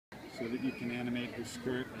so that you can animate her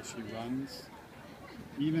skirt as she runs.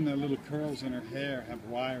 Even the little curls in her hair have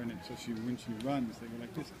wire in it, so when she runs, they go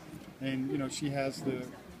like this. And you know, she has the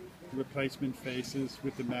replacement faces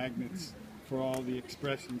with the magnets for all the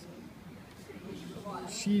expressions.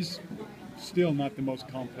 She's still not the most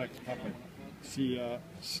complex puppet.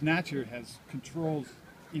 Snatcher has controls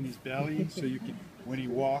in his belly, so you can, when he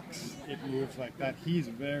walks, it moves like that. He's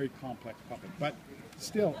a very complex puppet, but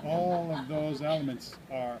still, all of those elements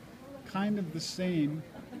are kind of the same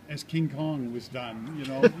as King Kong was done, you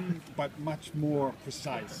know, but much more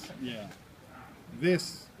precise. Yeah,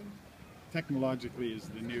 this technologically is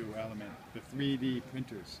the new element. The 3D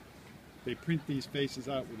printers. They print these faces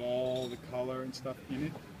out with all the color and stuff in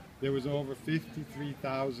it. There was over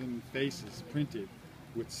 53,000 faces printed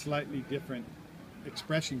with slightly different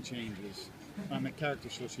expression changes on the character.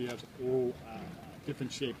 So she has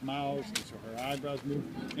different shaped mouths, and so her eyebrows move,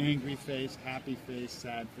 angry face, happy face,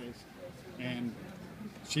 sad face. And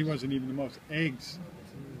she wasn't even the most. Eggs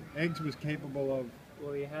was capable of...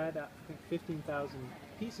 Well, you had, I think, 15,000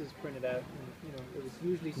 pieces printed out, and you know, it was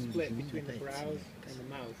usually split between the brows and the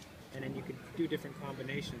mouth, and then you could do different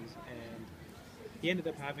combinations, and he ended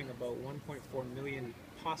up having about 1.4 million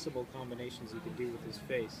possible combinations he could do with his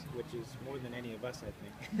face, which is more than any of us,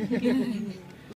 I think.